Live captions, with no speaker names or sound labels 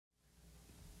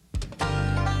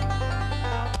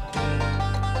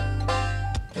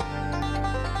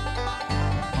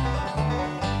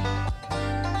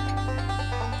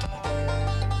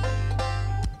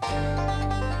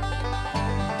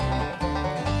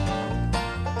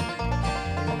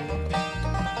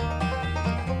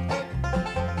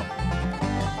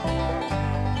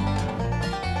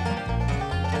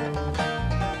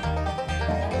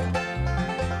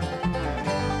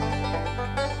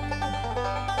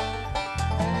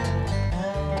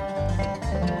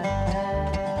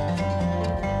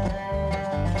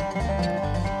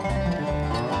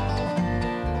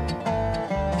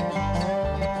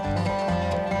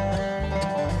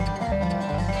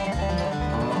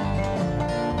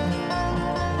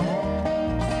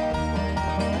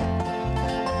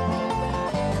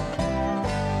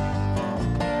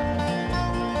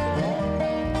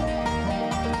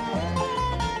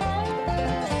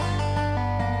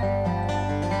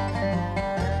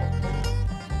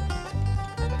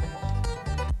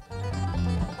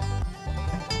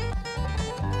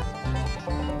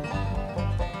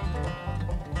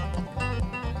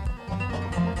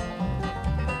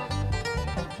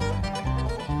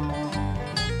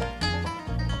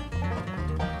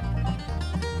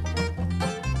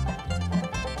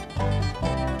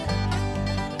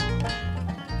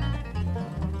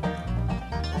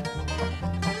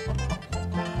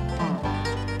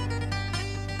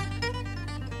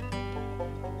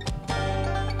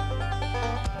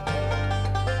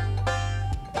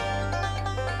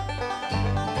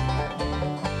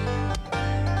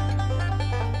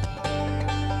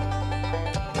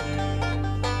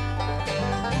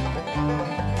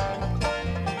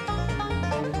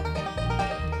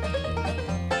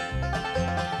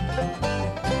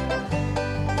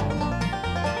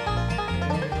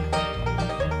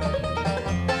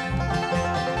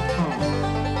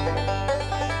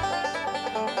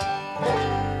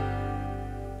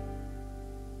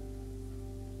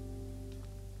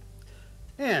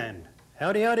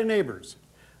Howdy, howdy, neighbors.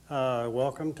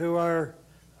 Welcome to our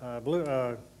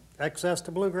Access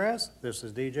to Bluegrass. This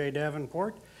is DJ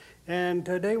Davenport, and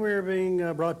today we are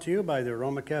being brought to you by the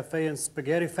Aroma Cafe and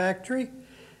Spaghetti Factory,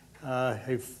 a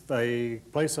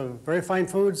place of very fine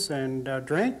foods and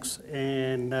drinks,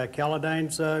 and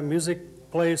Caladine's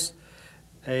music place,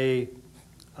 a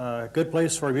good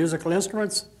place for musical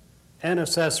instruments and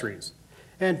accessories.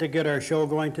 And to get our show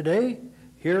going today,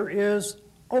 here is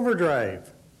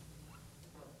Overdrive.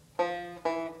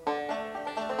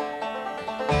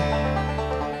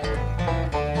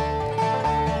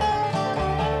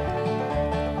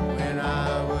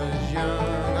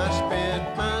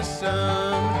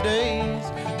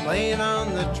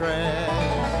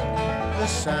 The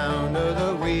sound of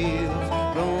the wheels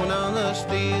blowing on the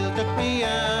steel took me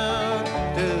out,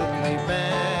 took me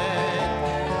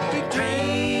back. Big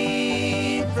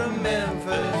train from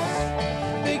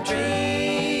Memphis, big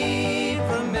train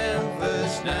from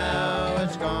Memphis. Now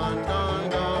it's gone, gone,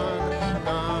 gone,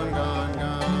 gone, gone,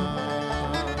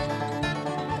 gone.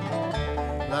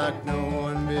 Like no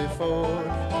one before,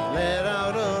 let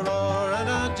out a roar, and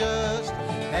I just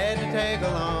had to tag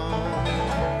along.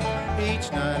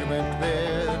 Each night I went to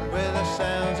bed with the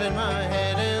sounds in my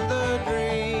head, and the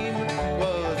dream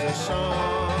was a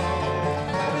song.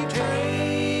 Big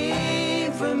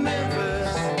train from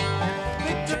Memphis,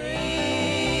 big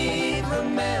train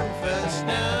from Memphis.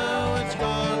 Now it's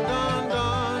gone, gone,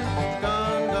 gone,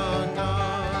 gone, gone,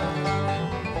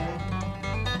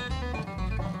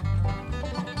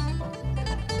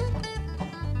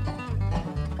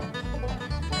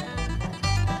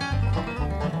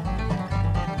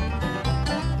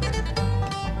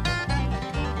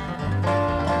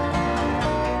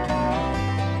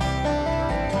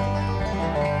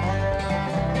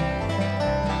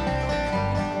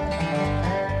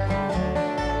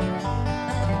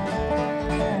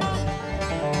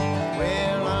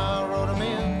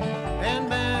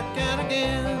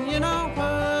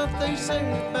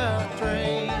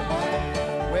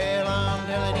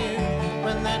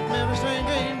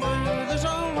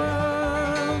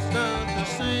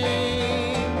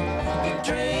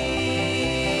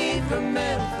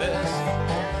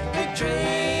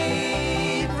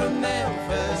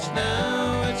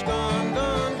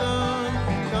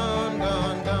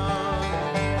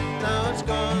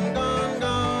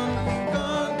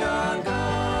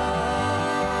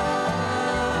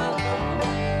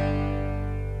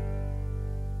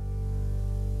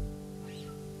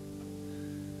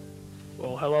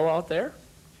 Hello out there.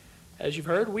 As you've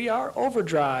heard, we are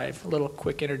Overdrive. A little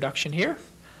quick introduction here.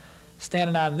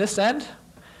 Standing on this end,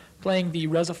 playing the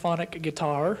resophonic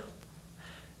guitar.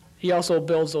 He also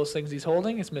builds those things he's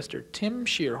holding. It's Mr. Tim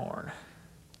Shearhorn.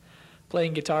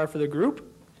 Playing guitar for the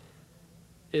group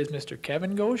is Mr.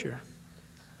 Kevin Gosier.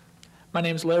 My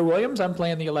name's Larry Williams. I'm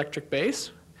playing the electric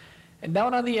bass. And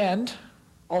down on the end,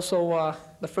 also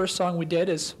the first song we did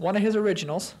is one of his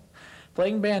originals,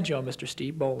 playing banjo, Mr.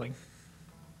 Steve Bowling.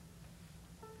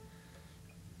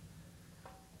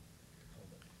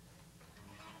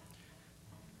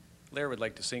 Larry would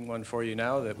like to sing one for you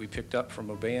now that we picked up from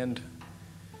a band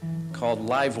called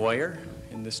Livewire,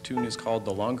 and this tune is called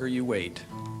The Longer You Wait.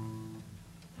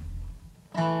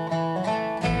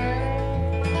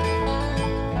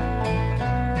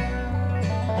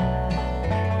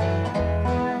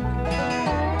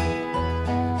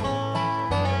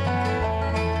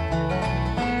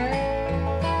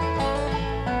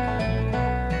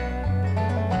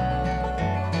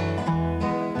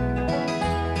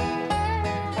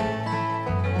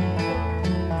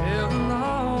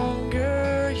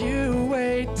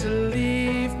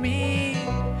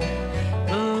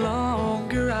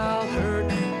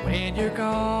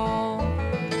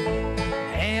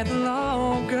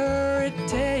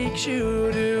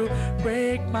 You to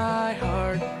break my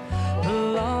heart, the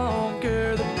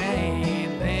longer the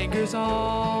pain lingers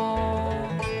on.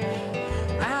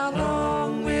 How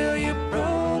long will you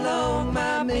prolong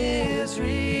my misery?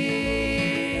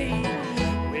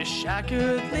 Wish I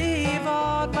could leave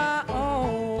on my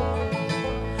own,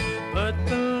 but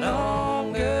the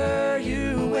longer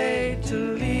you wait to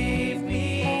leave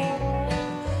me,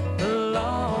 the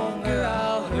longer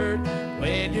I'll hurt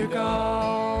when you're gone.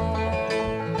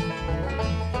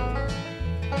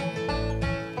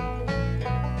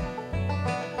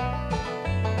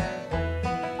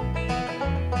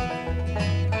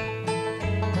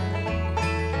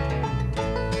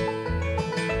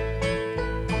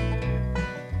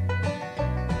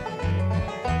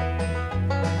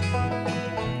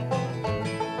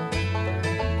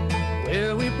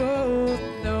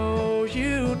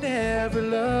 never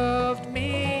loved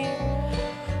me.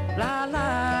 I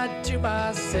lied to my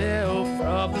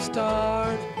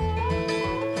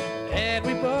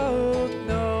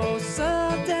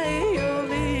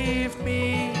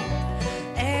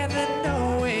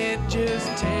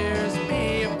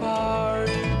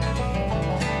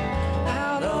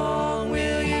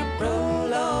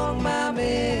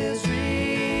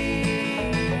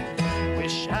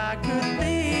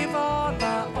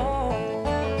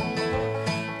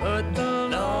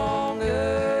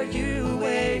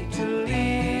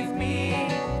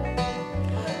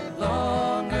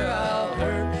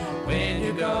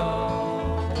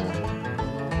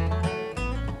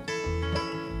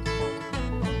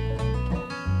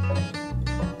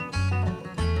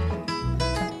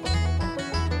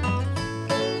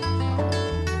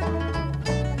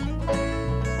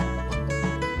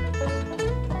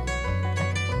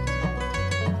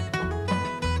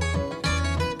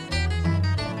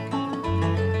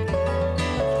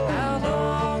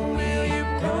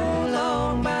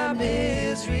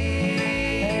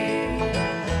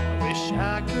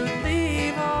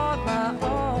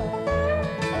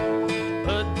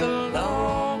But the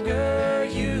longer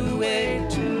you wait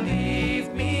to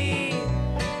leave me,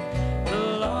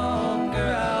 the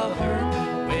longer I'll hurt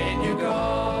when you're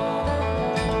gone.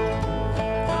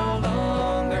 The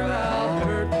longer I'll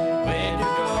hurt when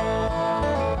you're gone.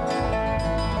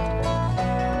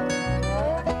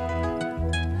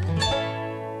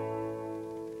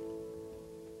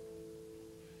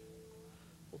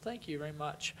 Well, thank you very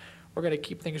much. We're going to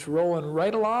keep things rolling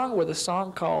right along with a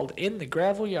song called In the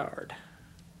Gravel Yard.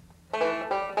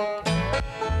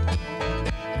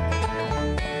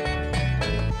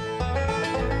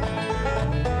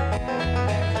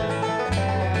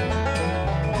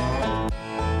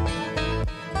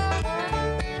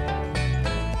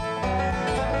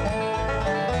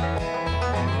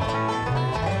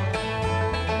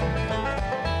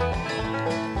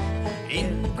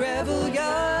 In the gravel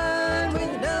yard with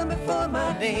a number for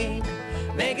my name,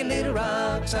 making little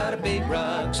rocks out of big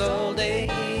rocks all day.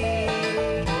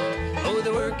 Oh,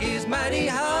 the work is mighty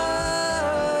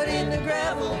hard in the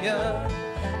gravel yard.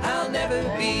 I'll never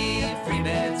be a free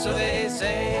man, so they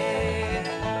say.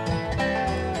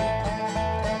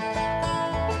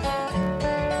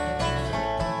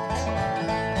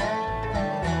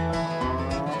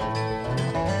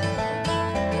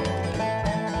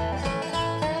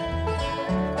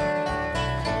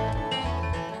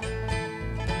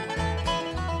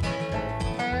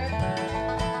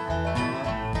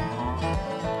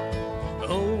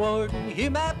 Oh, warden, hear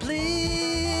my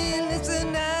plea,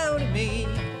 listen now to me.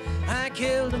 I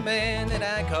killed a man that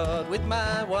I caught with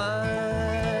my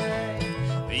wife.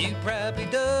 You probably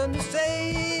done the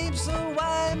same, so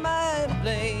why am I to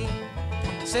blame?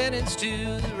 Sentenced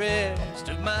to the rest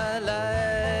of my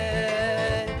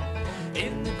life.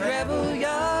 In the gravel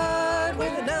yard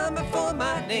with a number for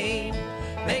my name,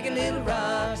 making little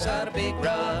rocks out of big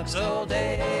rocks all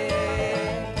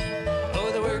day.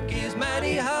 Oh, the work is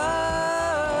mighty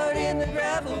hard in the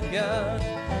gravel yard.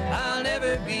 I'll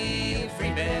never be a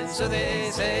free man, so they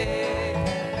say.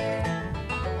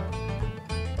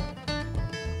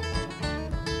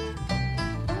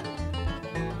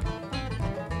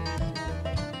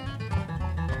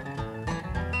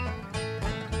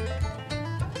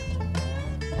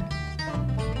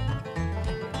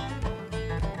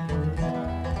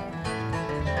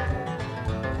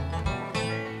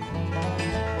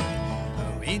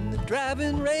 In the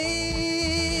driving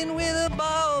rain with a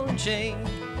ball and chain,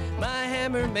 my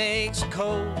hammer makes a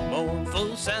cold,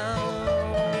 mournful sound.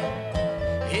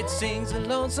 It sings a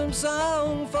lonesome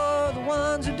song for the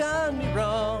ones who done me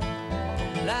wrong,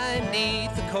 lying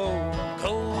neath the cold,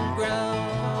 cold ground.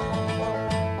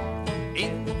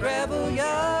 In the gravel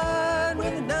yard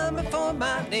with a number for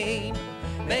my name,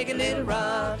 making little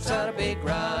rocks out of big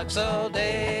rocks all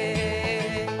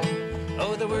day.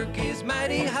 Oh, the work is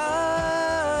mighty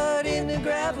hard in the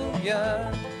gravel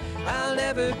yard. I'll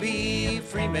never be a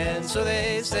free man, so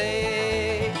they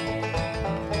say.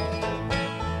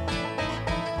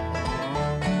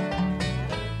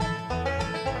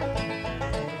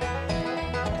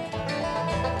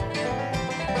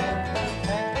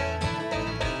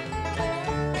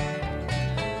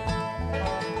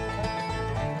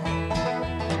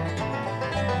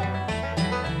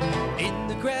 In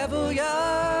the gravel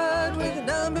yard with a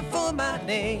number for my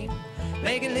name,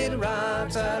 making little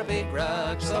rocks out of big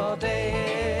rocks all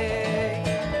day.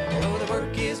 Oh, the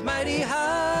work is mighty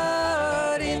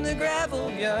hard in the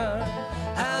gravel yard.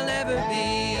 I'll never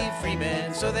be a free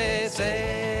man, so they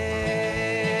say.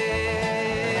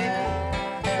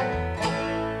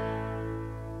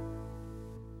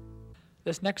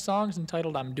 This next song is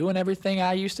entitled I'm Doing Everything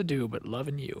I Used to Do But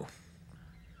Loving You.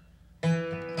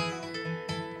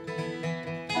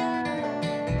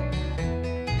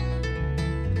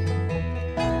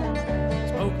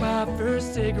 Smoked my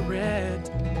first cigarette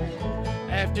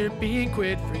after being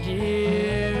quit for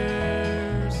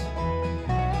years.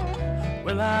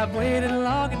 Well, I've waited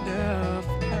long enough,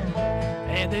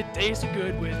 and they taste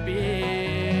good with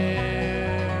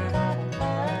beer.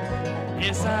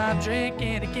 Yes, I'm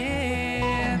drinking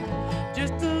again,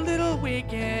 just a little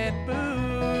weekend booze.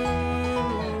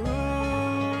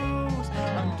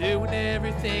 I'm doing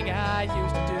everything I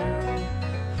used to do,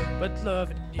 but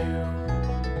loving you.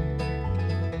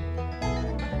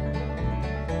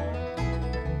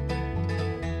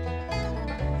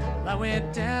 I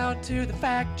went down to the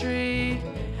factory,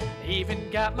 even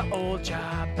got my old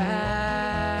job back.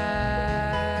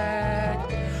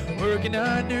 Working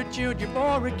under Junior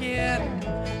Morgan,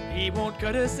 he won't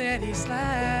cut us any slack.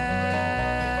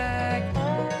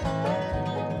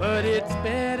 But it's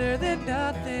better than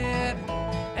nothing,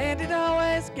 and it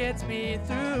always gets me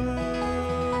through.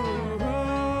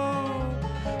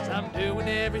 So I'm doing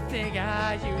everything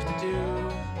I used to do,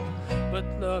 but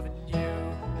loving you.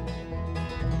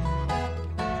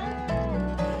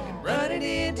 Running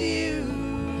into you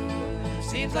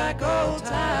seems like old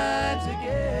times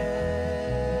again.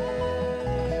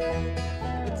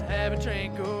 Let's have a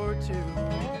drink or two.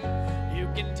 You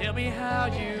can tell me how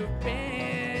you've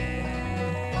been.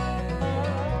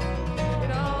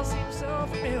 It all seems so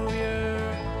familiar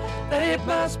that it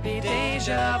must be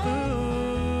deja vu.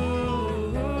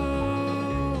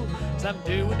 'Cause I'm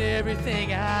doing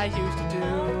everything I used to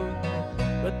do,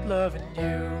 but loving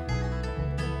you.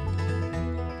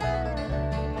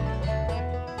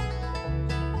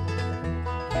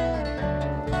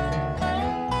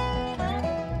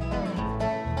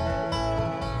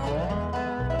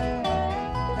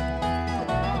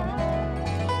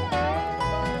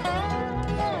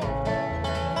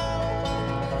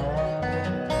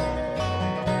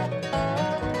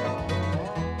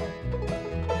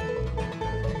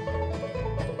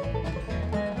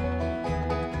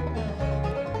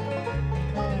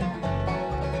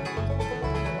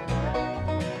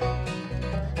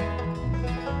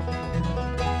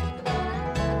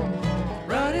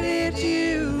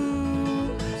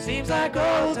 Like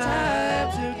old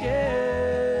times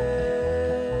again.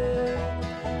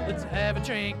 Let's have a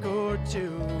drink or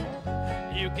two.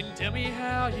 You can tell me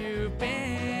how you've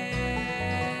been.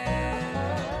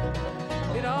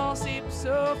 It all seems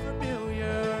so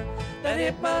familiar that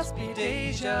it must be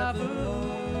deja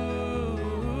vu.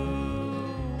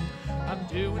 I'm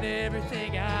doing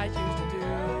everything I used to do,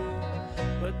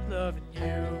 but loving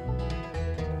you.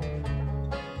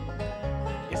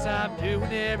 Yes, I'm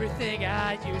doing everything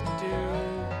I used to do,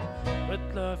 but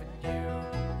loving you.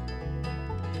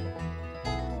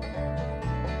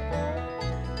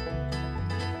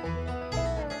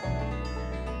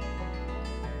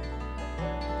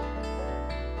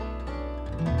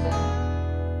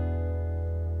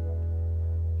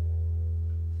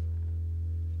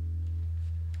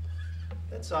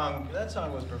 That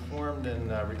song was performed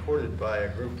and recorded by a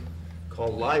group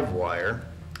called Livewire,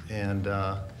 and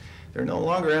they're no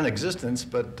longer in existence,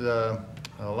 but a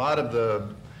lot of the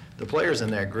players in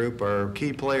that group are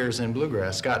key players in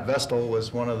bluegrass. Scott Vestal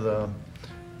was one of the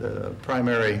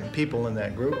primary people in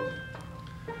that group.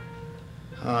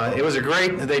 It was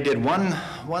they did one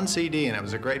CD, and it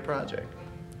was a great project.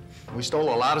 We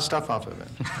stole a lot of stuff off of it.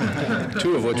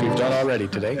 2 of which we've done already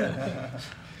today.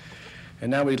 And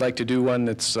now we'd like to do one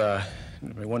that's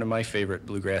one of my favorite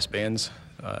bluegrass bands,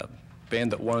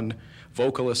 band that won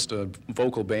Vocal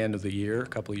Band of the Year a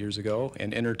couple of years ago,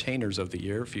 and Entertainers of the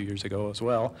Year a few years ago as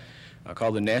well,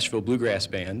 called the Nashville Bluegrass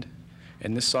Band.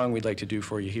 And this song we'd like to do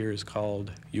for you here is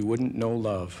called You Wouldn't Know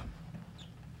Love.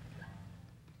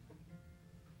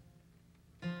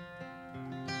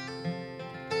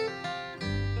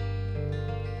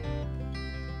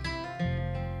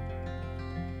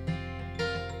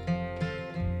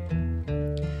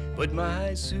 Put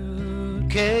my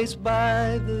suitcase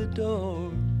by the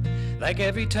door, like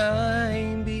every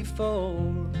time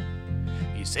before.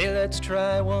 You say let's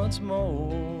try once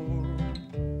more,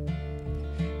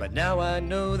 but now I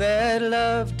know that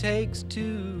love takes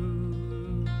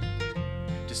two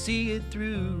to see it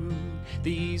through.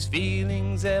 These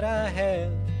feelings that I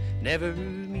have never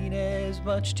mean as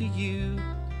much to you.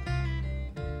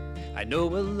 I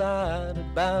know a lot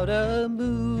about a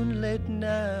moonlit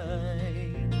night,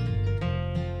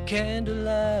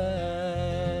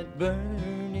 candlelight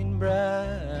burning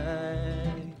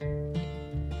bright,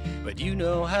 but you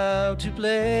know how to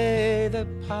play the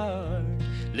part,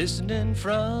 listening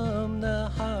from the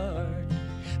heart.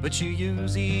 But you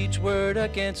use each word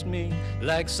against me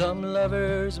like some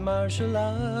lover's martial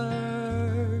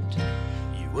art.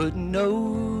 You wouldn't know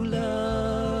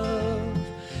love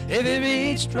if it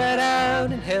reached right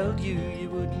out and held you. You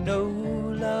wouldn't know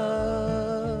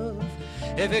love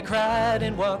if it cried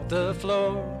and walked the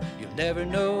floor. You'll never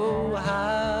know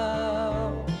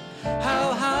how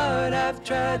hard I've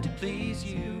tried to please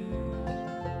you.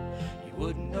 You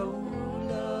wouldn't know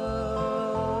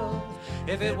love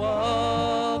if it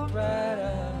walked right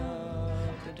out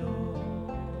the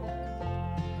door.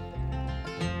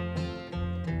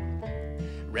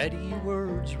 Ready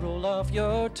words roll off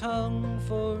your tongue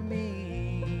for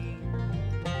me.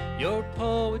 Your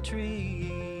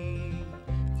poetry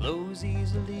flows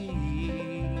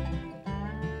easily,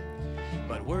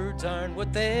 but words aren't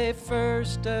what they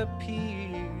first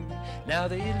appear. Now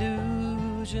the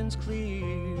illusion's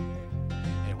clear,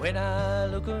 and when I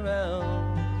look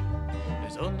around,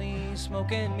 there's only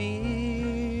smoke and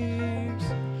mirrors.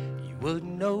 You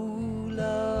wouldn't know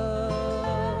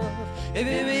love if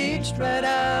it reached right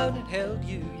out and held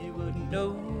you. You wouldn't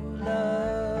know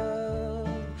love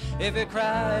If you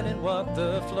cried and walked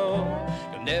the floor,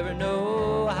 you'll never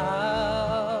know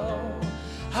how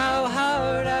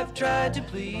hard I've tried to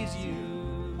please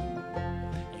you.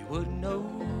 You wouldn't know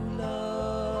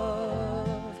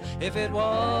love if it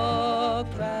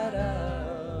walked right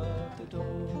out the door.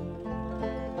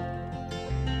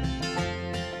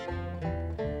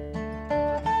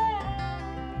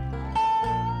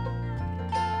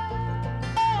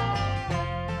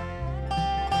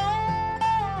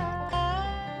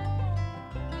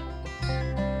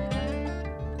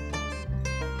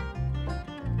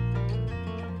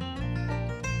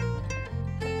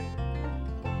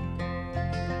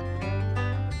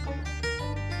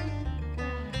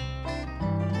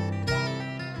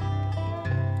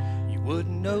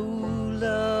 Wouldn't know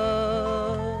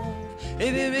love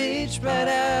if it reached right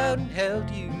out and held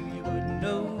you. You wouldn't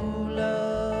know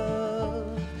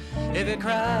love if it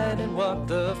cried and walked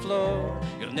the floor.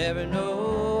 You'll never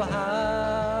know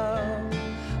how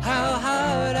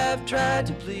hard I've tried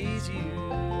to please you.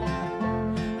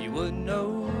 You wouldn't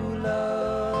know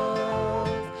love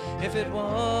if it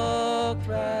walked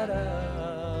right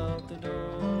out the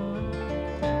door.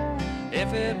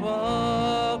 If it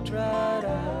walked right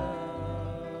out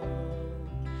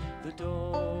the door.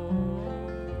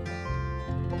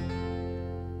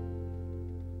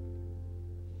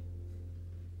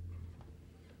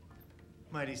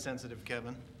 Mighty sensitive,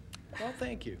 Kevin. Well,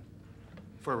 thank you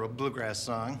for a bluegrass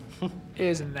song.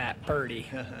 Isn't that pretty?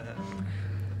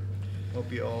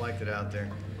 Hope you all liked it out there.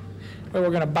 Well, we're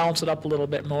going to bounce it up a little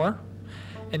bit more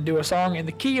and do a song in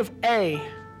the key of A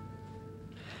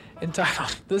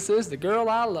entitled, This Is the Girl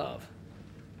I Love.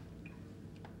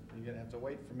 You're gonna have to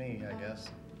wait for me, I guess.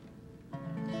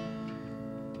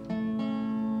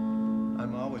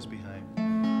 I'm always behind.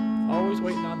 Always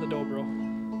waiting on the dobro.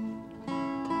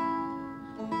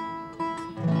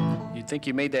 You'd think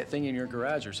you made that thing in your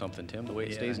garage or something, Tim, the way it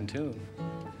Yeah. stays in tune.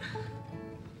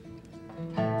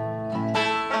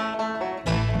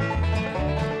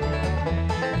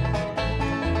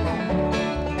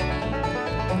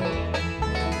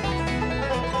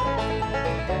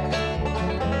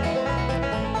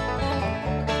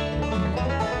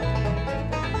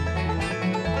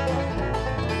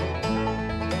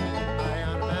 High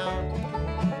on a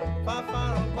mountain, far,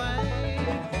 far away,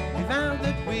 we vowed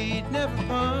that we'd never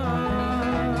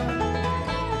part.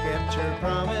 We kept your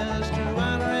promise to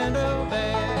honor and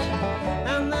obey,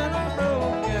 and then I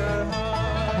broke your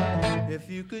heart. If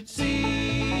you could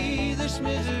see this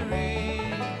misery,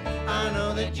 I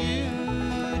know that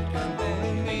you'd come home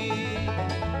to me.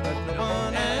 But no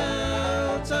one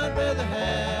else I'd rather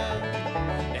have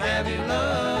your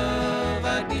love.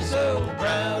 I'd be so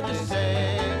proud to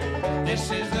say, this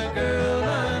is the girl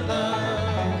I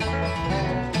love.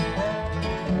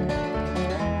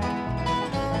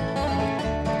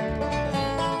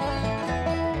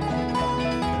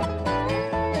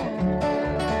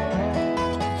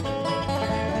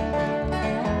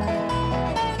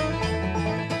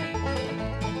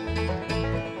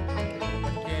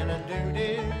 What can I do,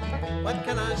 dear? What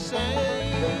can I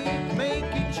say to make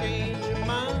you change your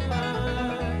mind? If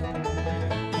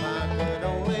I could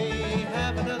only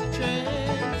have another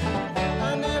chance,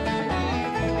 I'd never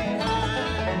leave you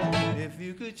behind. If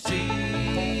you could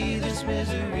see this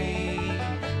misery,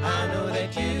 I know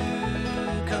that you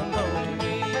come home to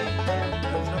me.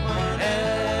 There's no one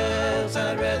else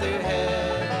I'd rather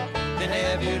have than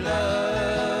have your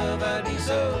love. I'd be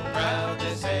so proud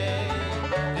to say,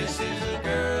 this is the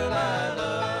girl I love.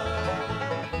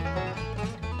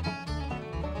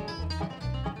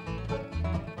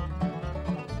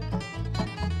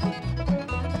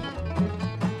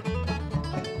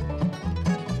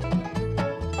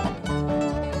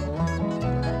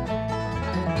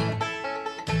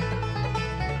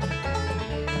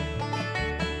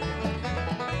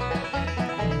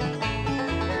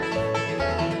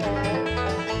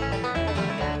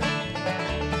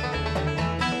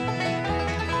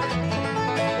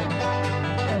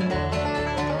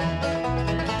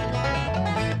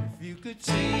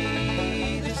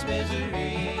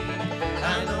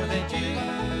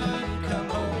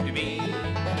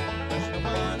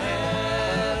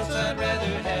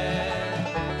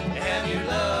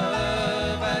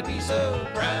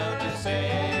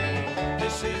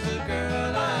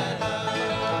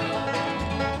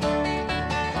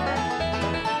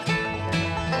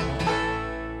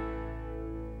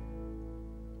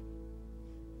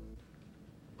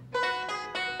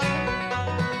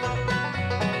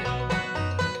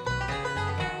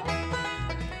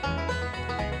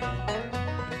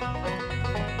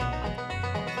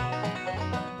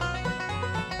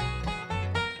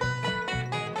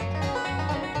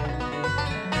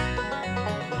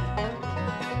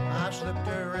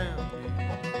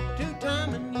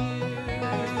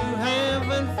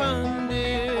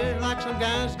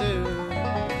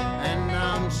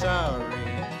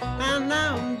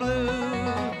 now I'm blue.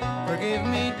 Forgive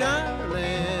me,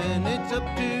 darling, it's up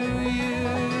to you.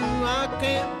 I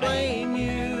can't blame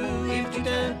you if you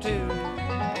turn to,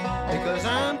 because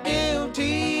I'm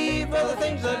guilty for the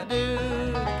things I do.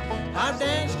 I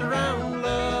danced around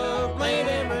love, played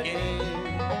every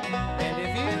game, and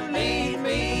if you need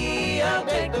me, I'll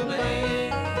take the blame.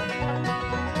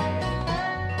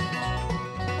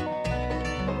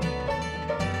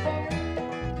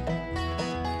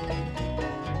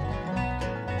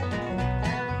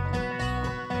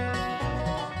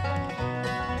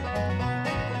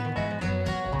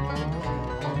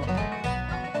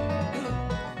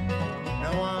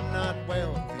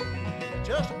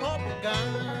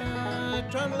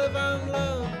 Trying to live on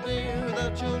love, dear,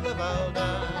 without your love I'll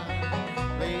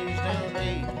die. Please don't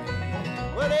leave me,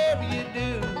 whatever you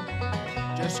do,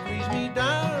 just squeeze me,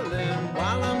 darling,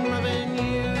 while I'm loving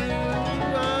you.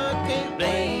 I can't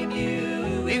blame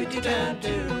you if you turn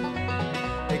to,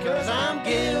 because I'm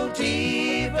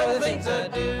guilty for the things I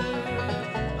do.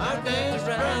 I've danced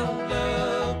around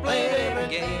love, played every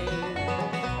game,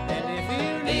 and if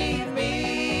you leave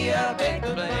me, I'll take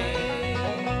the blame.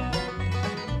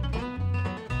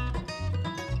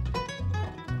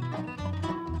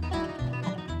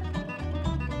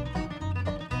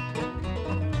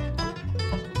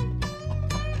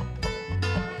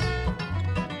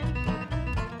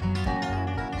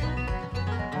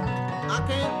 I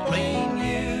can't blame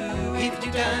you if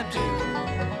you time to,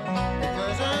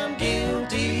 because I'm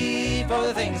guilty for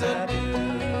the things I do.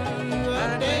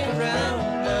 I dance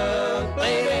around love,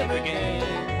 play every game,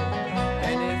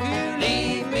 and if you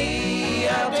leave me,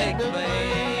 I'll take the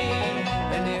blame.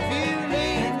 And if you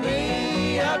leave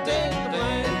me, I'll take the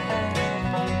blame.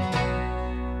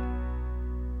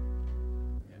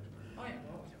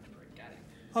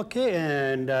 Okay,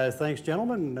 and thanks,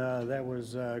 gentlemen. That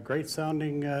was great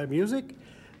sounding music.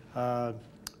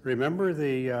 Remember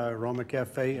the Roma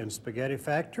Cafe and Spaghetti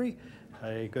Factory,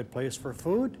 a good place for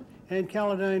food, and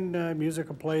Caledine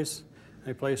Musical Place,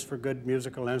 a place for good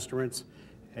musical instruments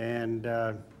and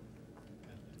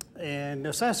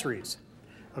accessories.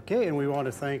 Okay, and we want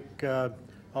to thank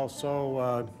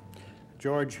also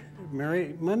George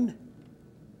Merriman.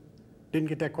 Didn't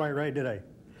get that quite right, did I?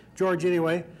 George,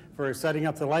 anyway, for setting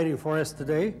up the lighting for us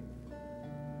today.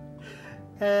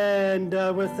 And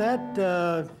with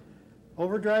that,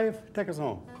 Overdrive, take us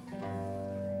home.